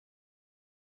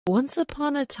Once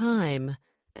upon a time,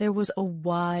 there was a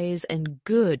wise and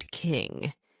good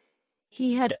king.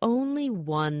 He had only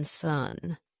one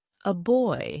son, a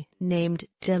boy named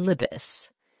Delibes.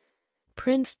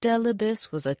 Prince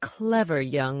Delibes was a clever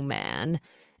young man,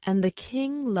 and the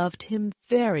king loved him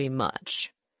very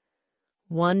much.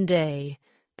 One day,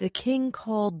 the king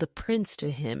called the prince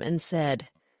to him and said,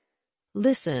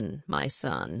 "Listen, my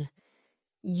son,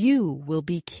 you will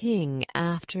be king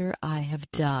after I have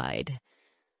died.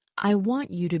 I want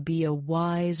you to be a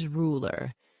wise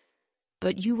ruler,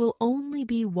 but you will only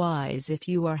be wise if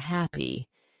you are happy,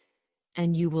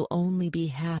 and you will only be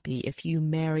happy if you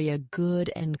marry a good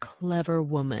and clever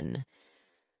woman.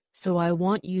 So I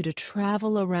want you to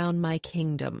travel around my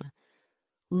kingdom.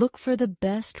 Look for the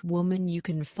best woman you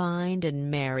can find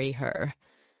and marry her.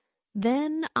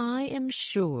 Then I am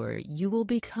sure you will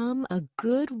become a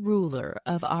good ruler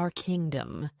of our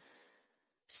kingdom."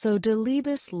 So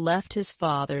Delibes left his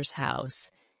father's house,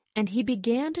 and he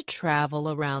began to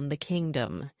travel around the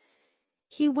kingdom.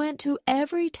 He went to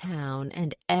every town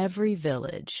and every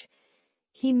village.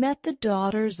 He met the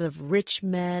daughters of rich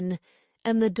men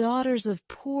and the daughters of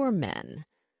poor men,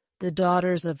 the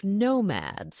daughters of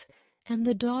nomads and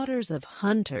the daughters of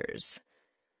hunters.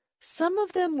 Some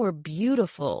of them were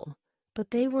beautiful,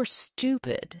 but they were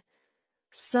stupid.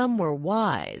 Some were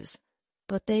wise,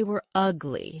 but they were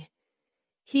ugly.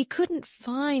 He couldn't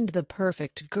find the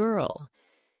perfect girl.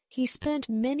 He spent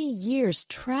many years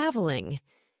traveling.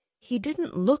 He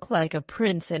didn't look like a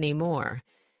prince anymore.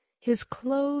 His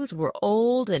clothes were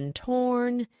old and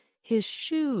torn. His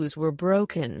shoes were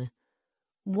broken.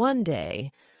 One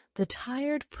day, the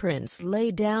tired prince lay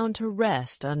down to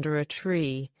rest under a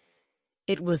tree.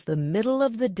 It was the middle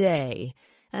of the day,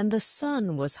 and the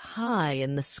sun was high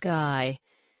in the sky.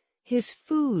 His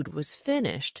food was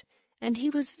finished, and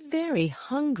he was very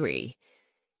hungry.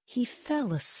 He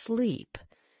fell asleep.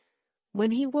 When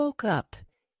he woke up,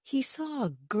 he saw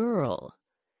a girl.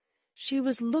 She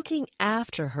was looking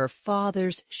after her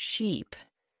father's sheep.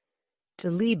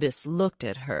 Delibes looked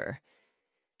at her.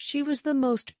 She was the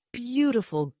most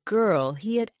beautiful girl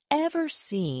he had ever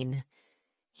seen.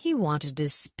 He wanted to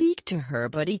speak to her,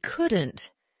 but he couldn't.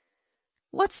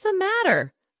 "What's the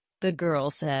matter?" the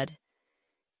girl said.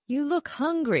 "You look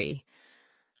hungry.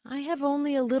 I have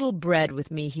only a little bread with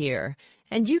me here,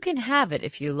 and you can have it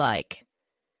if you like."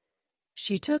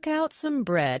 She took out some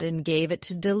bread and gave it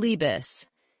to Delibes.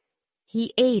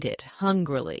 He ate it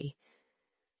hungrily.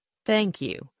 "Thank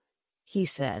you," he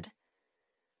said.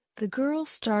 The girl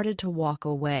started to walk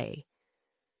away.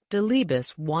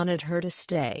 Delibes wanted her to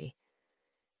stay.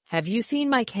 "Have you seen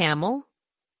my camel?"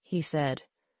 he said.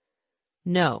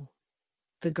 "No,"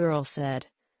 the girl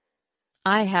said.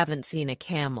 "I haven't seen a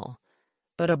camel,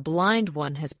 but a blind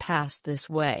one has passed this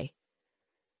way."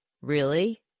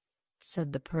 "Really?"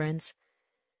 said the prince.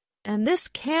 "And this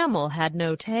camel had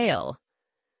no tail."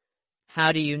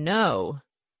 "How do you know?"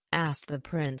 asked the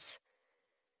prince.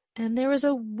 "And there is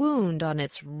a wound on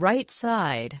its right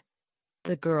side,"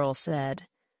 the girl said.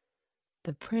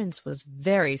 The prince was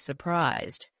very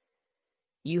surprised.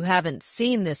 "You haven't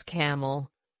seen this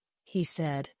camel," he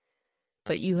said,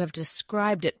 "but you have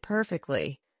described it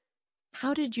perfectly.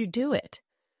 How did you do it?"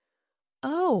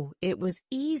 "Oh, it was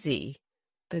easy,"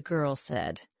 the girl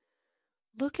said.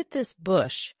 "Look at this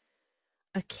bush.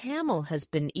 A camel has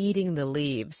been eating the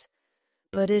leaves,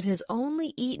 but it has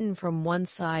only eaten from one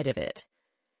side of it.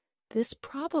 This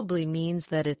probably means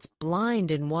that it's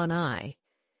blind in one eye.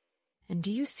 And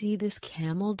do you see this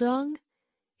camel dung?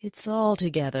 It's all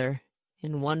together,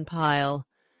 in one pile.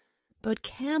 But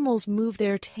camels move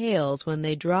their tails when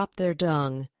they drop their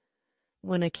dung.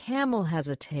 When a camel has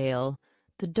a tail,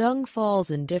 the dung falls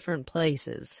in different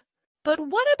places." "But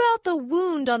what about the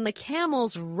wound on the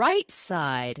camel's right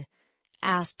side?"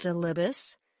 asked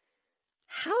Delibes.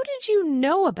 "How did you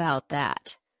know about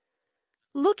that?"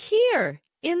 "Look here,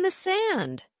 in the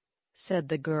sand," said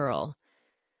the girl.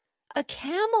 "A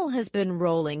camel has been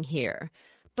rolling here,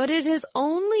 but it has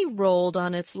only rolled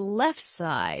on its left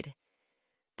side.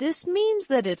 This means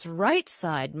that its right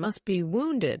side must be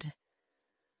wounded."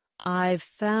 "I've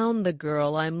found the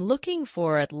girl I'm looking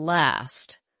for at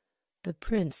last," the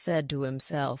prince said to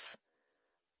himself.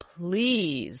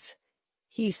 "Please,"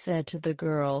 he said to the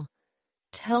girl,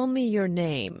 "tell me your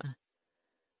name."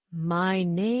 "My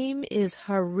name is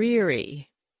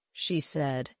Hariri," she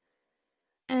said.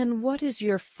 "And what is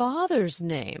your father's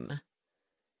name?"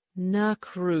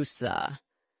 "Nakrusa."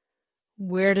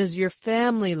 "Where does your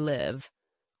family live?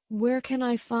 Where can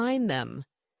I find them?"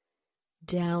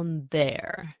 "Down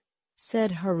there,"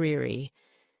 said Hariri,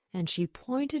 and she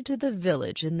pointed to the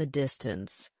village in the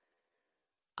distance.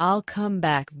 "I'll come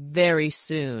back very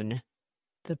soon,"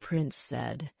 the prince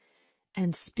said,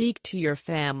 "and speak to your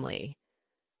family.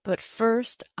 But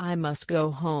first I must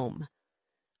go home.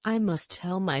 I must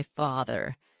tell my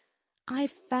father. I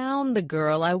found the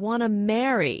girl I want to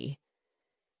marry."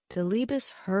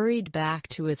 Delibes hurried back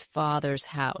to his father's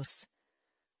house.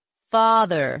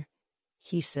 "Father,"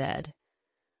 he said,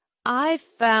 "I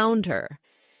found her.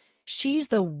 She's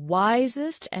the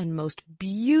wisest and most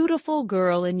beautiful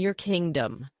girl in your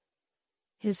kingdom."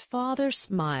 His father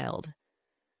smiled.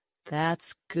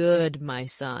 "That's good, my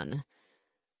son.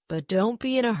 But don't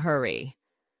be in a hurry.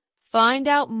 Find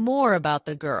out more about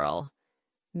the girl.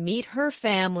 Meet her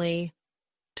family.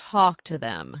 Talk to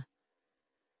them."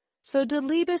 So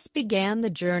Delibes began the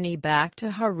journey back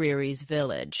to Hariri's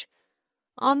village.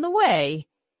 On the way,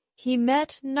 he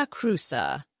met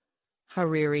Nakrusa,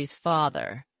 Hariri's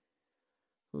father.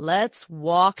 "Let's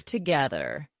walk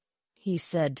together," he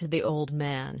said to the old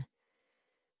man.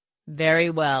 "Very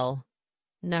well,"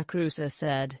 Nakrusa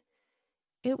said.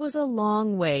 It was a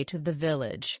long way to the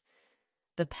village.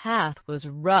 The path was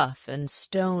rough and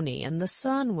stony, and the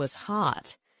sun was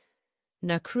hot.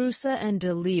 Nakrusa and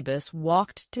Delibes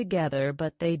walked together,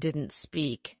 but they didn't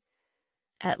speak.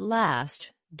 At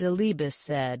last, Delibes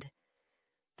said,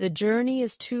 "The journey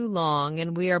is too long,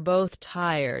 and we are both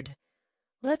tired.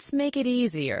 Let's make it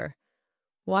easier.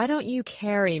 Why don't you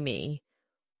carry me?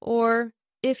 Or,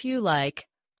 if you like,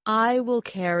 I will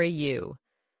carry you.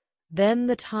 Then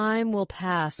the time will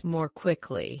pass more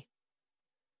quickly."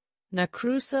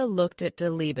 Nakrusa looked at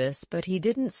Delibes, but he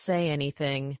didn't say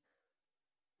anything.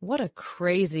 What a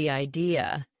crazy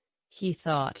idea, he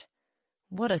thought.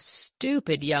 What a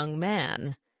stupid young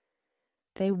man.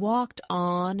 They walked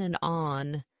on and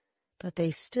on, but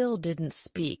they still didn't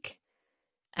speak.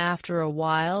 After a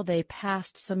while, they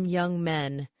passed some young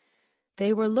men.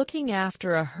 They were looking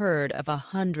after a herd of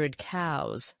 100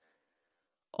 cows.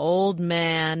 "Old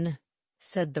man,"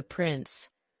 said the prince,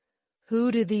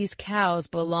 "who do these cows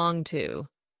belong to?"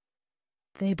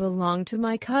 "They belong to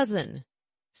my cousin,"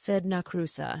 said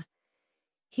Nakrusa.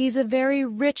 "He's a very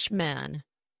rich man."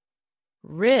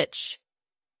 "Rich?"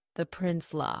 the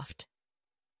prince laughed.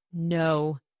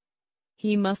 "No,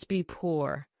 he must be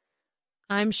poor.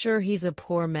 I'm sure he's a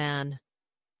poor man.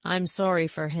 I'm sorry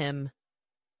for him."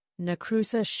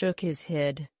 Nakrusa shook his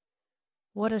head.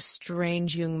 What a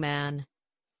strange young man,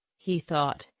 he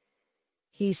thought.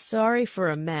 He's sorry for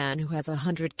a man who has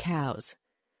 100 cows.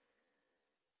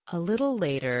 A little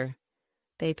later,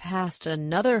 they passed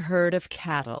another herd of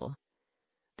cattle.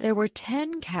 There were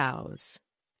 10 cows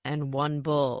and 1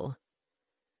 bull.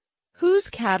 "Whose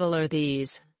cattle are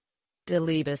these?"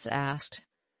 Delibes asked.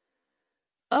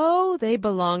 "Oh, they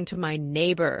belong to my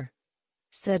neighbor,"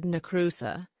 said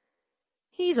Nakrusa.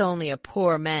 "He's only a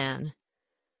poor man."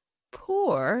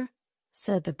 "Poor?"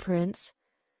 said the prince.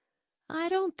 "I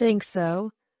don't think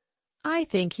so. I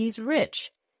think he's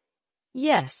rich.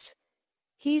 Yes,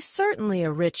 he's certainly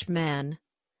a rich man."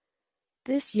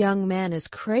 This young man is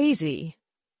crazy,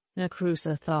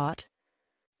 Nakrusa thought.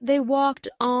 They walked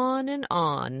on and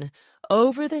on,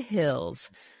 over the hills,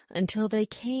 until they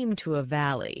came to a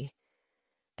valley.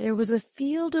 There was a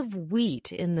field of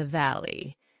wheat in the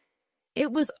valley.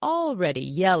 It was already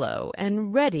yellow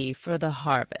and ready for the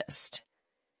harvest.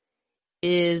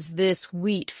 "Is this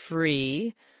wheat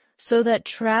free, so that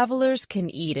travelers can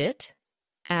eat it?"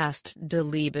 asked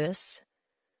Delibes.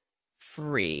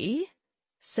 "Free?"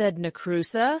 said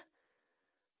Nakrusa.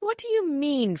 "What do you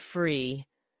mean free?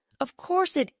 Of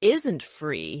course it isn't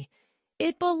free.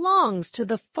 It belongs to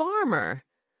the farmer."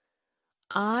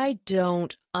 "I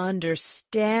don't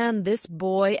understand this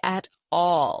boy at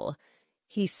all,"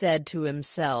 he said to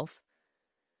himself.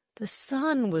 The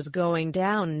sun was going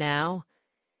down now.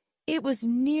 It was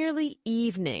nearly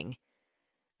evening.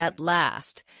 At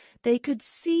last, they could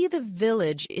see the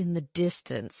village in the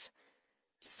distance.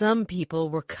 Some people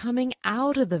were coming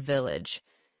out of the village.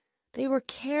 They were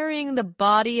carrying the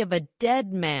body of a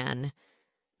dead man.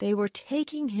 They were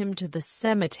taking him to the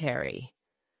cemetery.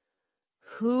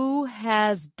 "Who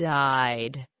has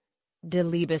died?"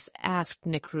 Delibes asked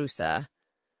Nakrusa.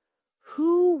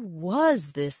 Who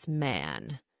was this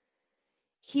man?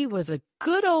 "He was a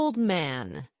good old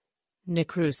man,"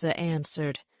 Nakrusa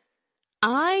answered.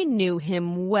 "I knew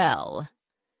him well."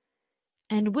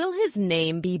 "And will his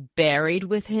name be buried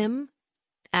with him?"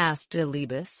 asked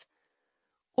Delibes.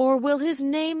 "Or will his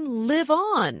name live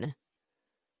on?"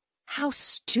 How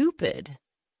stupid,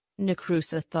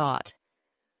 Nakrusa thought.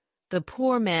 The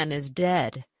poor man is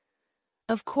dead.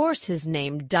 Of course his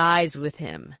name dies with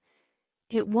him.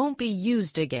 It won't be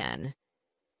used again.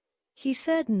 He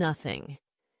said nothing.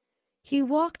 He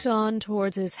walked on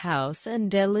towards his house,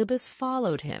 and Delibes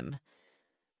followed him.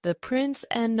 The prince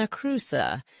and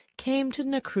Nacrusa came to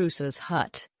Nacrusa's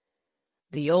hut.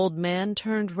 The old man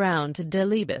turned round to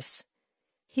Delibes.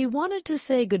 He wanted to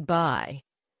say goodbye,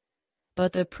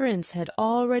 but the prince had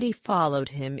already followed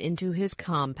him into his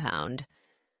compound.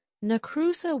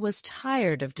 Nacrusa was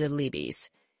tired of Delibes.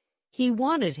 He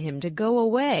wanted him to go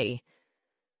away.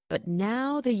 But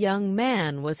now the young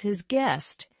man was his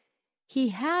guest. He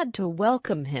had to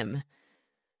welcome him.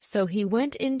 So he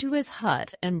went into his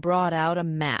hut and brought out a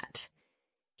mat.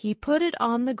 He put it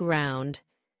on the ground,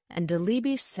 and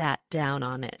Delibes sat down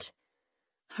on it.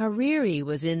 Hariri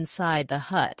was inside the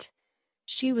hut.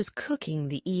 She was cooking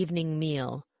the evening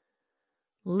meal.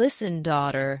 "Listen,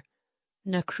 daughter,"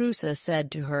 Nacrusa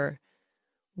said to her.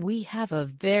 "We have a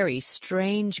very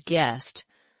strange guest.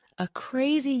 A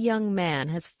crazy young man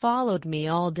has followed me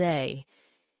all day.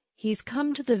 He's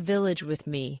come to the village with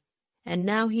me, and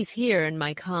now he's here in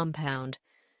my compound.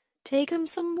 Take him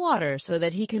some water so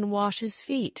that he can wash his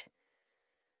feet."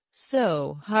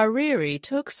 So Hariri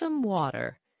took some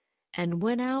water and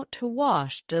went out to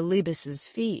wash Delibes's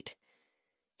feet.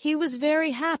 He was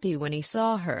very happy when he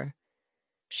saw her.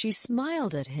 She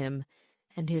smiled at him,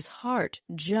 and his heart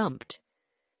jumped.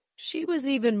 She was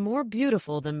even more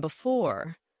beautiful than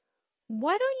before.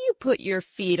 "Why don't you put your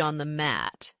feet on the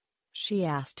mat?" she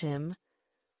asked him.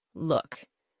 "Look,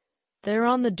 they're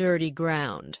on the dirty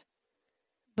ground."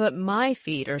 "But my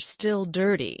feet are still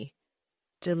dirty,"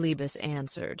 Delibes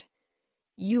answered.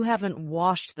 "You haven't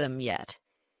washed them yet.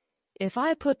 If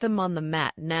I put them on the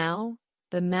mat now,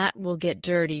 the mat will get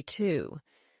dirty too."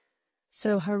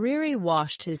 So Hariri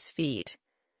washed his feet.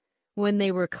 When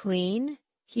they were clean,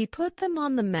 he put them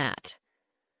on the mat.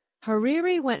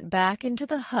 Hariri went back into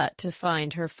the hut to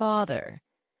find her father.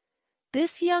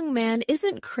 "This young man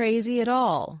isn't crazy at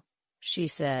all," she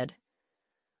said.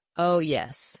 "Oh,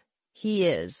 yes, he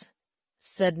is,"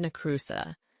 said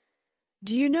Nacrusa.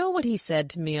 "Do you know what he said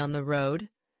to me on the road?"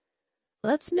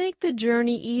 "Let's make the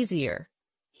journey easier,"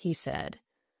 he said.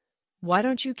 "Why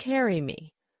don't you carry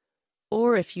me?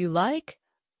 Or if you like,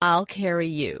 I'll carry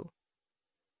you."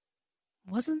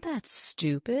 Wasn't that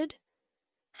stupid?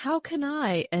 How can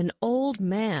I, an old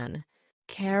man,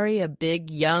 carry a big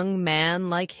young man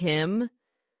like him?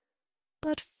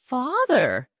 "But,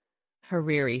 father,"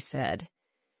 Hariri said,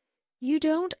 "you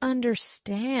don't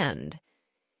understand.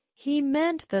 He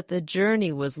meant that the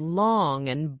journey was long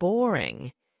and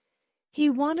boring. He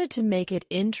wanted to make it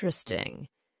interesting.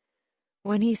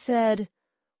 When he said,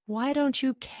 'Why don't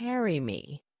you carry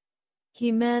me?'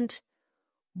 he meant,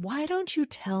 'Why don't you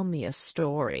tell me a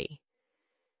story?'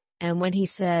 And when he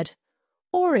said,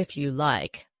 'Or if you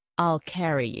like, I'll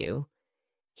carry you,'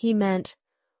 he meant,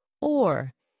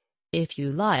 'Or if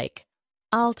you like,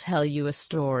 I'll tell you a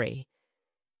story.'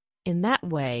 In that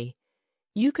way,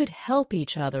 you could help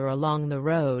each other along the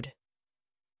road."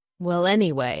 "Well,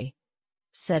 anyway,"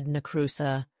 said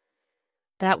Nacrusa,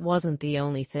 "that wasn't the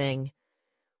only thing.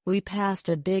 We passed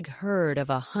a big herd of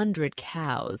 100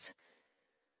 cows.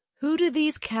 'Who do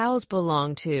these cows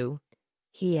belong to?'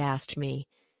 he asked me.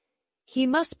 'He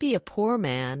must be a poor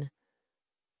man.'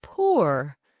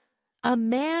 "Poor? A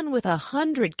man with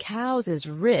 100 cows is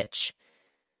rich."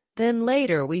 Then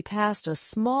later we passed a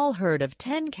small herd of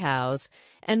 10 cows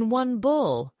and 1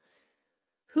 bull.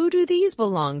 "Who do these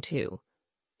belong to?"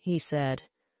 he said.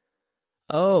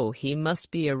 "Oh, he must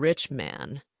be a rich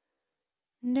man."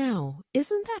 Now,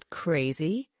 isn't that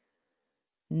crazy?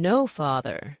 "No,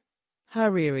 father,"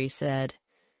 Hariri said.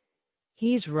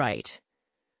 "He's right.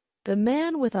 The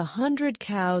man with 100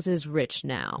 cows is rich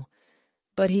now,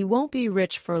 but he won't be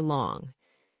rich for long.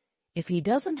 If he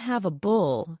doesn't have a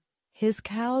bull, his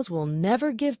cows will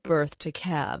never give birth to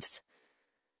calves.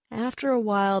 After a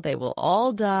while they will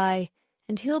all die,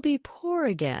 and he'll be poor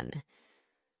again.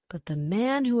 But the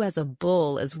man who has a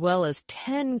bull as well as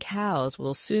 10 cows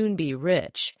will soon be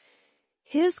rich.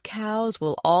 His cows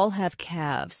will all have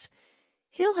calves.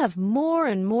 He'll have more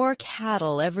and more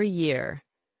cattle every year."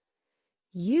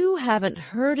 "You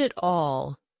haven't heard it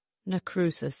all,"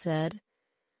 Nacrusa said.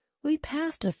 "We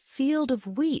passed a field of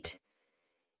wheat.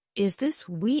 Is this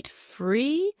wheat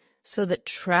free so that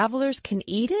travelers can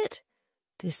eat it?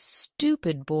 This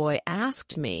stupid boy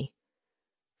asked me."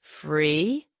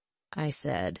 "Free?" I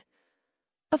said.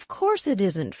 "Of course it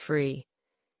isn't free.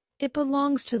 It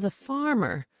belongs to the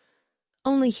farmer.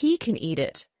 Only he can eat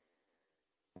it."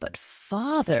 "But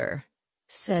father,"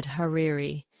 said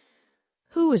Hariri,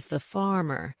 "who is the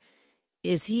farmer?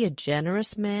 Is he a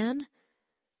generous man?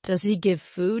 Does he give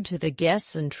food to the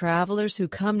guests and travelers who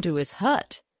come to his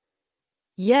hut?"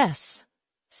 "Yes,"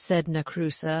 said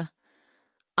Nacrusa.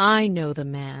 I know the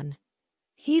man.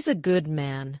 He's a good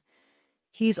man.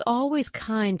 He's always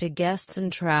kind to guests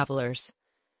and travelers."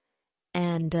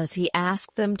 "And does he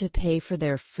ask them to pay for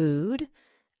their food?"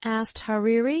 asked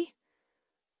Hariri.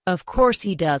 "Of course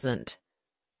he doesn't,"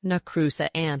 Nakrusa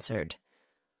answered.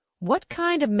 "What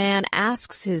kind of man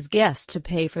asks his guests to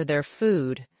pay for their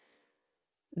food?"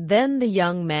 "Then the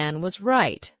young man was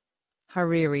right,"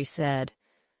 Hariri said.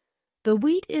 "The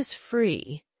wheat is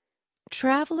free.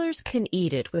 Travelers can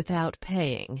eat it without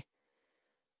paying."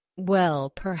 "Well,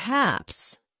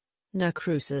 perhaps,"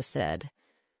 Nakrusa said.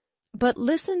 "But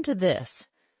listen to this.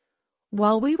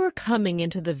 While we were coming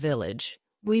into the village,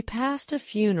 we passed a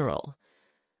funeral.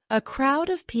 A crowd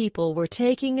of people were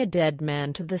taking a dead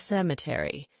man to the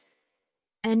cemetery.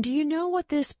 And do you know what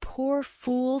this poor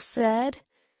fool said?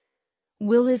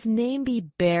 Will his name be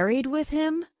buried with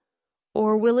him,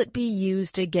 or will it be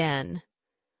used again?"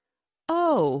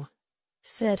 "Oh,"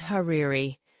 said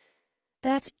Hariri,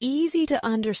 "that's easy to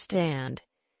understand.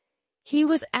 He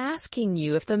was asking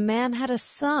you if the man had a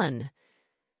son.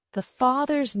 The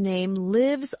father's name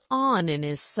lives on in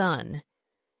his son.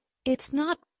 It's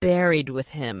not buried with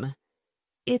him.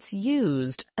 It's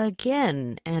used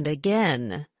again and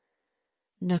again."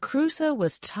 Nakrusa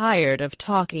was tired of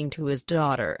talking to his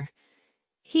daughter.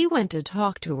 He went to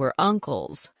talk to her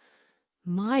uncles.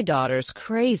 "My daughter's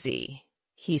crazy,"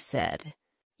 he said.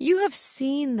 "You have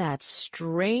seen that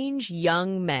strange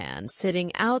young man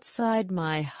sitting outside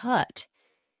my hut.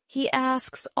 He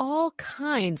asks all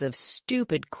kinds of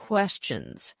stupid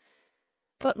questions.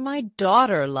 But my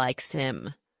daughter likes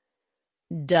him."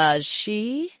 "Does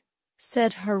she?"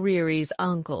 said Hariri's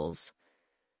uncles.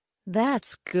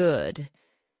 "That's good.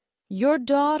 Your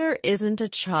daughter isn't a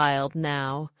child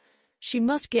now. She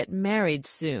must get married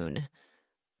soon.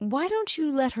 Why don't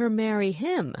you let her marry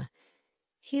him?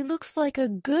 He looks like a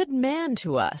good man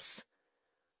to us."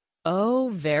 "Oh,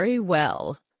 very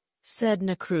well," said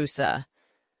Nakrusa.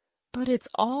 "But it's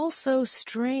all so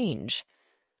strange.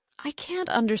 I can't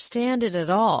understand it at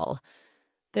all.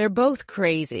 They're both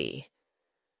crazy."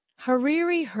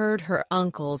 Hariri heard her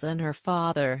uncles and her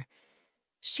father.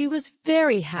 She was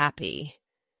very happy.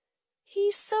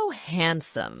 "He's so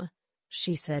handsome,"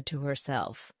 she said to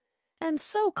herself, "and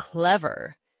so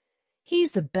clever.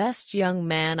 He's the best young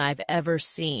man I've ever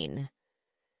seen."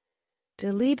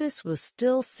 Delibes was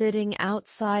still sitting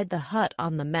outside the hut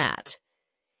on the mat.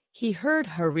 He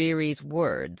heard Hariri's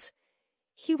words.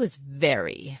 He was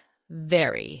very,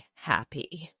 very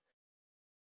happy.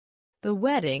 The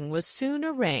wedding was soon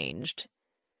arranged.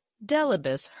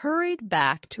 Delibes hurried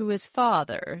back to his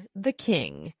father, the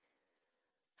king.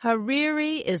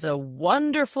 "Hariri is a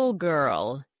wonderful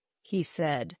girl," he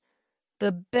said.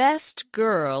 "The best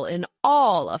girl in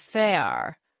all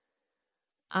Afar."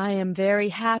 "I am very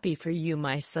happy for you,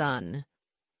 my son,"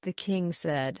 the king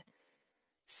said.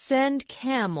 "Send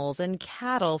camels and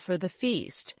cattle for the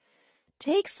feast.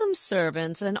 Take some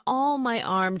servants and all my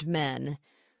armed men.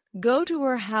 Go to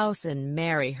her house and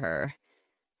marry her.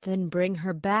 Then bring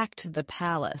her back to the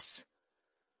palace."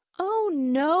 "Oh,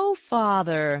 no,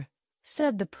 father,"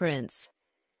 said the prince.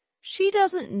 "She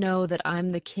doesn't know that I'm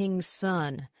the king's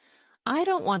son. I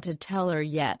don't want to tell her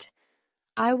yet.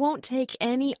 I won't take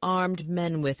any armed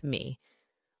men with me.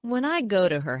 When I go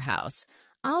to her house,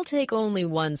 I'll take only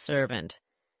one servant.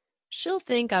 She'll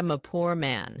think I'm a poor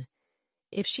man.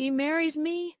 If she marries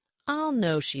me, I'll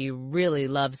know she really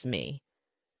loves me."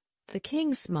 The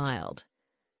king smiled.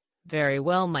 "Very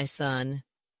well, my son,"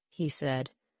 he said.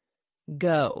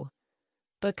 "Go,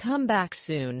 but come back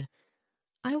soon.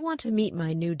 I want to meet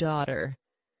my new daughter."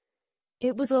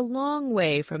 It was a long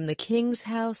way from the king's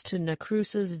house to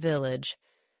Nakrusa's village.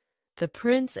 The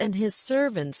prince and his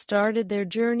servants started their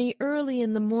journey early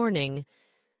in the morning,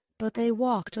 but they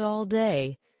walked all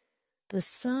day. The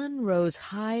sun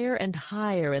rose higher and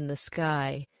higher in the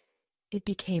sky. It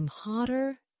became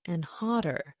hotter and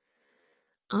hotter.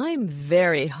 "I'm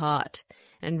very hot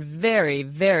and very,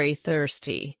 very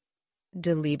thirsty,"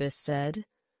 Delibes said.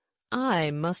 "I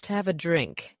must have a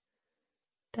drink."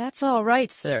 "That's all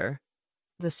right, sir,"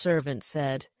 the servant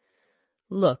said.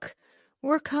 "Look,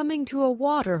 we're coming to a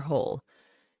water hole.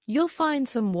 You'll find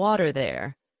some water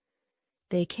there."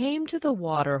 They came to the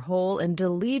water hole, and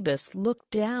Delibes looked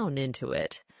down into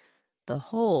it. The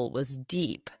hole was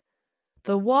deep.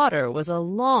 The water was a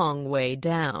long way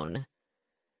down.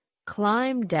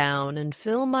 "Climb down and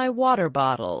fill my water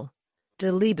bottle,"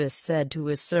 Delibes said to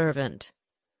his servant.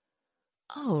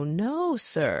 "Oh, no,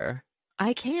 sir,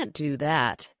 I can't do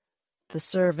that," the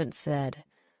servant said.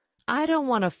 "I don't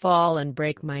want to fall and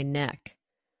break my neck."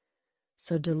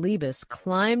 So Delibes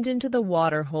climbed into the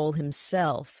water hole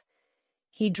himself.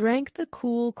 He drank the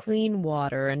cool, clean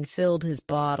water and filled his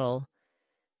bottle.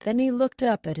 Then he looked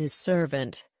up at his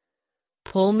servant.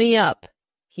 "Pull me up,"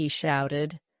 he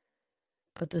shouted.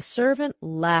 But the servant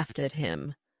laughed at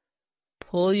him.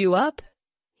 "Pull you up?"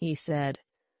 he said.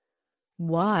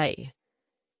 "Why?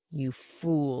 You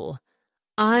fool.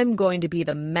 I'm going to be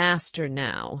the master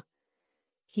now."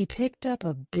 He picked up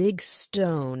a big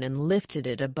stone and lifted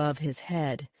it above his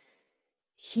head.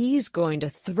 "He's going to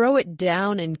throw it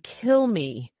down and kill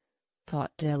me,"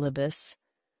 thought Delibes.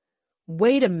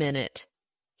 "Wait a minute,"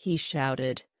 he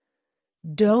shouted.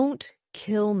 "Don't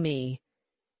kill me.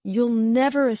 You'll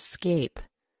never escape.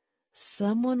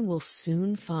 Someone will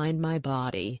soon find my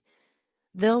body.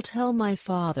 They'll tell my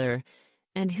father,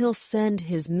 and he'll send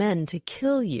his men to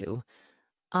kill you.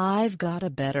 I've got a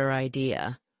better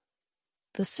idea."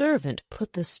 The servant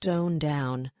put the stone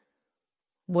down.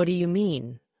 "What do you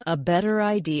mean, a better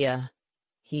idea?"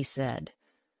 he said.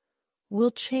 "We'll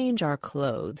change our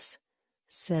clothes,"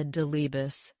 said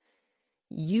Delibes.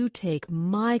 "You take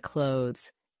my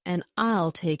clothes, and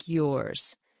I'll take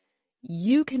yours.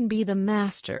 You can be the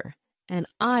master, and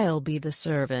I'll be the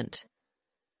servant."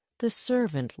 The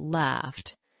servant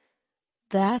laughed.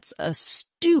 "That's a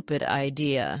stupid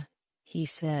idea," he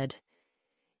said.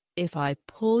 "If I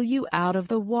pull you out of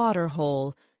the water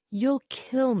hole, you'll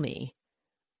kill me.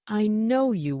 I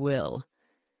know you will."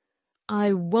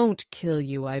 "I won't kill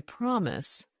you, I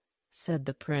promise," said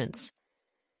the prince.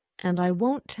 "And I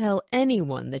won't tell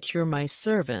anyone that you're my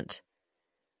servant."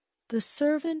 The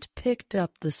servant picked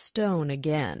up the stone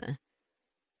again.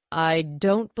 "I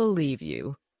don't believe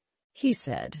you," he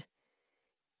said.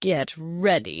 "Get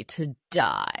ready to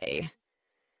die."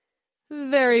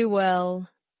 "Very well,"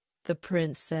 the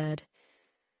prince said.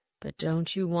 "But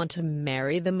don't you want to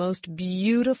marry the most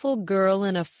beautiful girl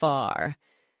in Afar?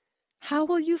 How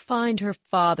will you find her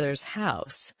father's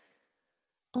house?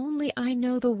 Only I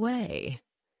know the way."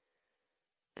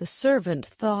 The servant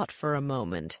thought for a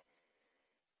moment.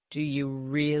 "Do you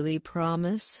really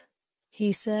promise?"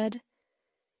 he said.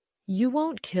 "You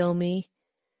won't kill me.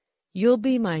 You'll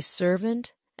be my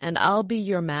servant, and I'll be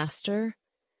your master?"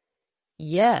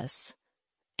 "Yes,"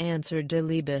 answered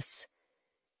Delibes.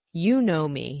 "You know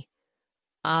me.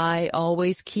 I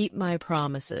always keep my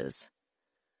promises."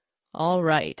 "All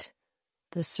right,"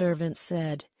 the servant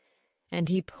said, and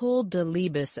he pulled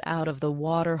Delibes out of the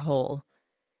water hole.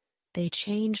 They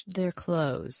changed their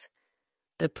clothes.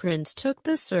 The prince took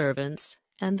the servant's,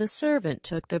 and the servant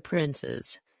took the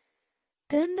prince's.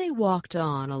 Then they walked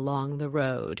on along the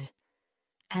road.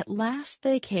 At last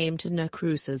they came to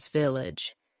Nacrusa's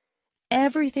village.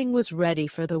 Everything was ready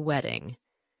for the wedding.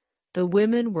 The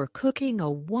women were cooking a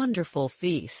wonderful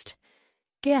feast.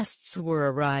 Guests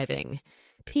were arriving.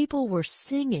 People were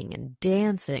singing and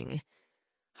dancing.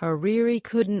 Hariri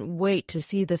couldn't wait to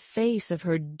see the face of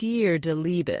her dear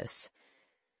Delibes.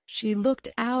 She looked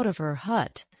out of her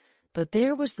hut, but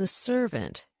there was the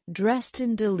servant, dressed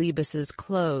in Delibes's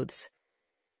clothes.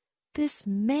 "This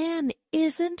man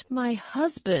isn't my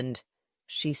husband,"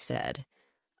 she said.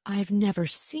 "I've never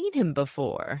seen him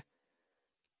before."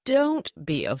 "Don't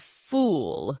be a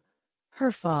fool,"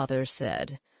 her father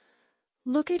said.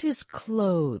 "Look at his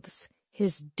clothes,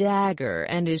 his dagger,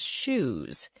 and his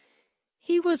shoes.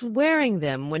 He was wearing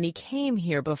them when he came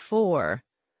here before."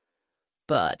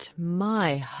 "But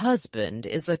my husband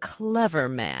is a clever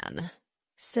man,"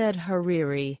 said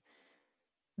Hariri.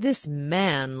 "This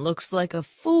man looks like a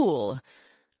fool.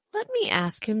 Let me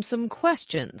ask him some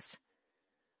questions."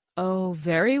 "Oh,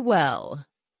 very well,"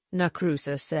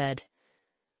 Nacrusa said.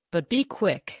 "But be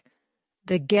quick.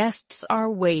 The guests are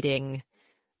waiting.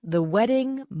 The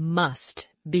wedding must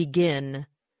begin."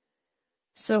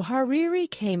 So Hariri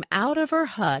came out of her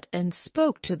hut and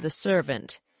spoke to the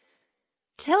servant.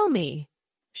 "Tell me,"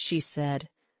 she said,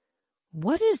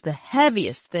 "what is the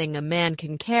heaviest thing a man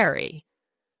can carry?"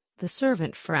 The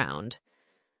servant frowned.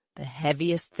 "The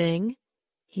heaviest thing?"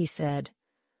 he said.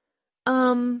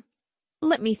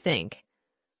 Let me think.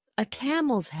 A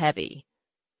camel's heavy.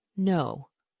 No.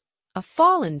 A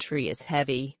fallen tree is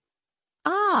heavy.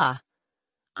 Ah!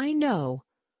 I know.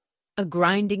 A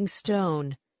grinding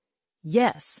stone.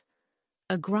 Yes,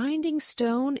 a grinding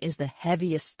stone is the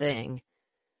heaviest thing."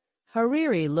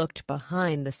 Hariri looked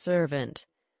behind the servant.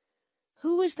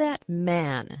 Who is that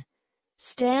man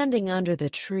standing under the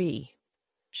tree?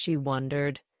 She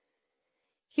wondered.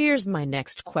 "Here's my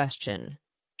next question,"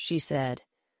 she said.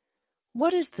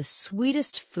 "What is the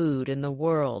sweetest food in the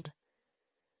world?"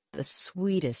 "The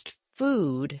sweetest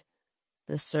food,"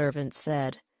 the servant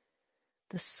said.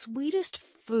 "The sweetest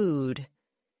food.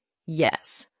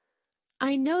 Yes,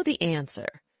 I know the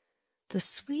answer. The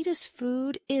sweetest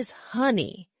food is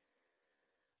honey.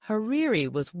 Hariri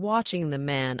was watching the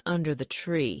man under the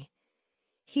tree.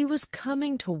 He was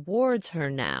coming towards her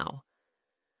now.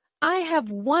 "I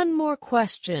have one more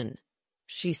question,"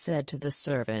 she said to the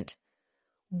servant.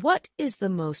 "What is the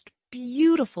most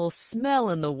beautiful smell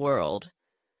in the world?"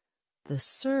 The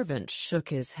servant shook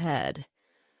his head.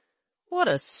 "What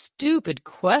a stupid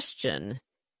question,"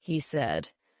 he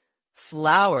said.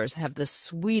 "Flowers have the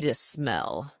sweetest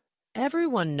smell.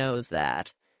 Everyone knows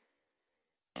that."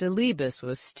 Delibes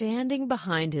was standing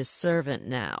behind his servant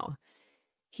now.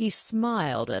 He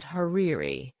smiled at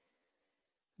Hariri.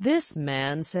 "This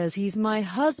man says he's my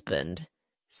husband,"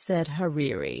 said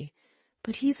Hariri,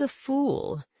 "but he's a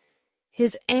fool.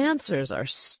 His answers are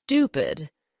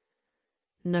stupid."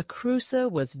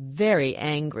 Nacrusa was very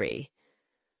angry.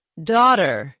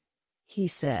 "Daughter," he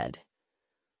said.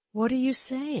 "What are you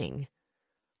saying?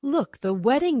 Look, the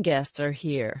wedding guests are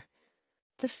here.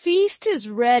 The feast is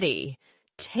ready.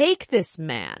 Take this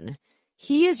man.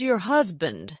 He is your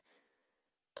husband."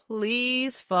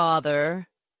 "Please, father,"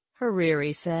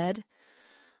 Hariri said.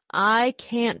 "I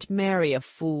can't marry a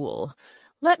fool.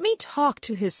 Let me talk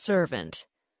to his servant."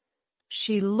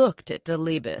 She looked at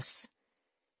Delibes.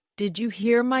 "Did you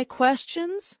hear my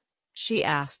questions?" she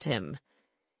asked him.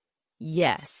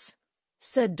 "Yes,"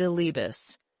 said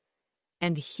Delibes.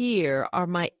 "And here are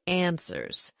my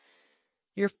answers.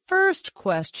 Your first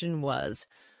question was,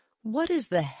 what is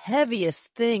the heaviest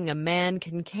thing a man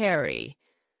can carry?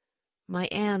 My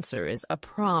answer is a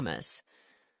promise.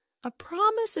 A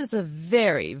promise is a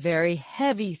very, very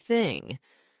heavy thing.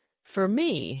 For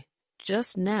me,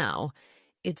 just now,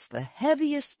 it's the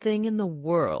heaviest thing in the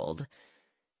world.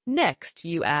 Next,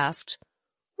 you asked,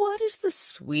 what is the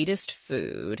sweetest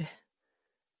food?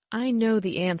 I know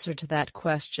the answer to that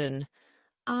question.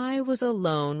 I was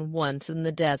alone once in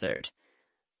the desert.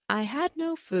 I had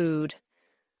no food.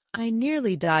 I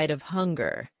nearly died of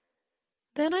hunger.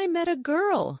 Then I met a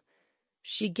girl.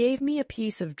 She gave me a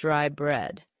piece of dry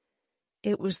bread.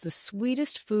 It was the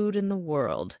sweetest food in the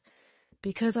world,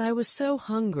 because I was so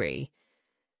hungry.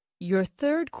 Your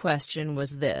third question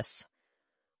was this: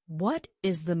 what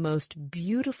is the most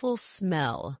beautiful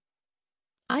smell?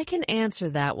 I can answer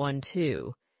that one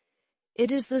too.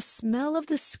 It is the smell of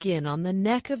the skin on the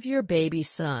neck of your baby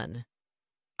son.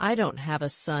 I don't have a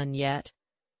son yet,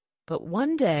 but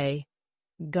one day,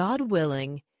 God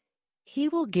willing, he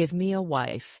will give me a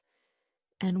wife,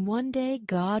 and one day,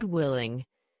 God willing,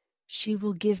 she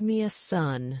will give me a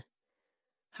son.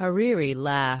 Hariri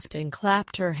laughed and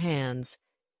clapped her hands.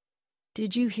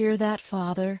 Did you hear that,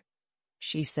 father?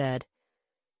 She said.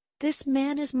 This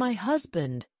man is my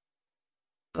husband.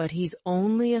 But he's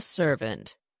only a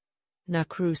servant,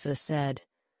 Nacrusa said.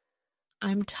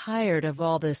 I'm tired of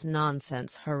all this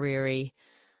nonsense, Hariri.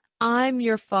 I'm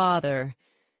your father.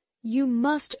 You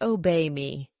must obey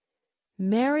me.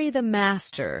 Marry the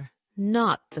master,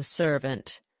 not the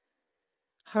servant.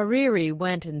 Hariri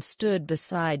went and stood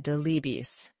beside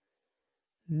Delibes.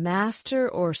 Master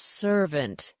or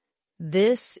servant,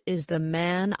 this is the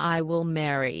man I will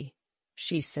marry,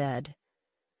 she said.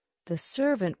 The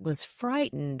servant was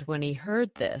frightened when he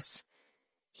heard this.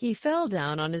 He fell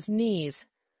down on his knees.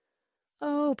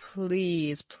 Oh,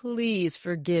 please, please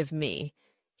forgive me,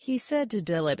 he said to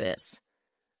Delibes.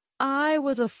 I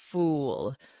was a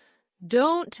fool.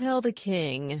 Don't tell the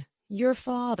king, your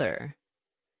father.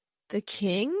 The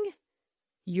king?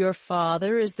 Your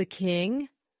father is the king?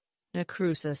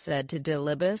 Nacrusa said to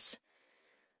Delibes.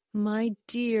 My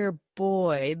dear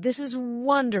boy, this is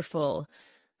wonderful.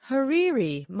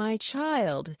 Hariri, my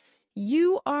child,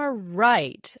 you are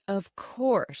right, of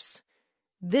course.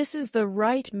 This is the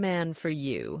right man for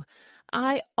you.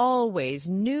 I always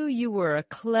knew you were a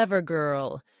clever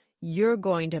girl. You're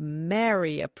going to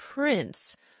marry a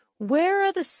prince. Where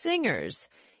are the singers?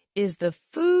 Is the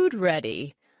food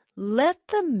ready? Let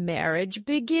the marriage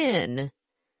begin.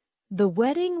 The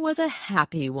wedding was a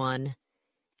happy one.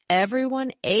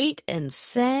 Everyone ate and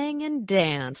sang and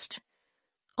danced.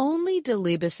 Only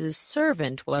Delibes'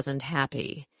 servant wasn't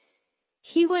happy.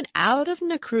 He went out of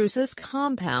Nacrusa's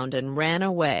compound and ran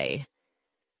away.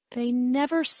 They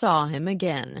never saw him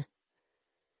again.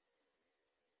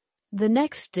 The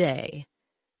next day,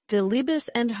 Delibes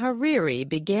and Hariri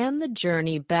began the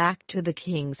journey back to the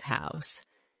king's house.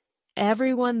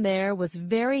 Everyone there was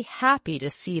very happy to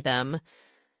see them.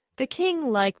 The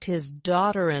king liked his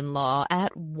daughter-in-law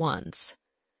at once.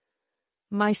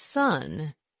 My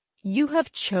son, you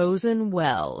have chosen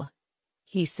well,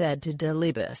 he said to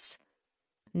Delibes.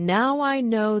 Now I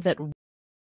know that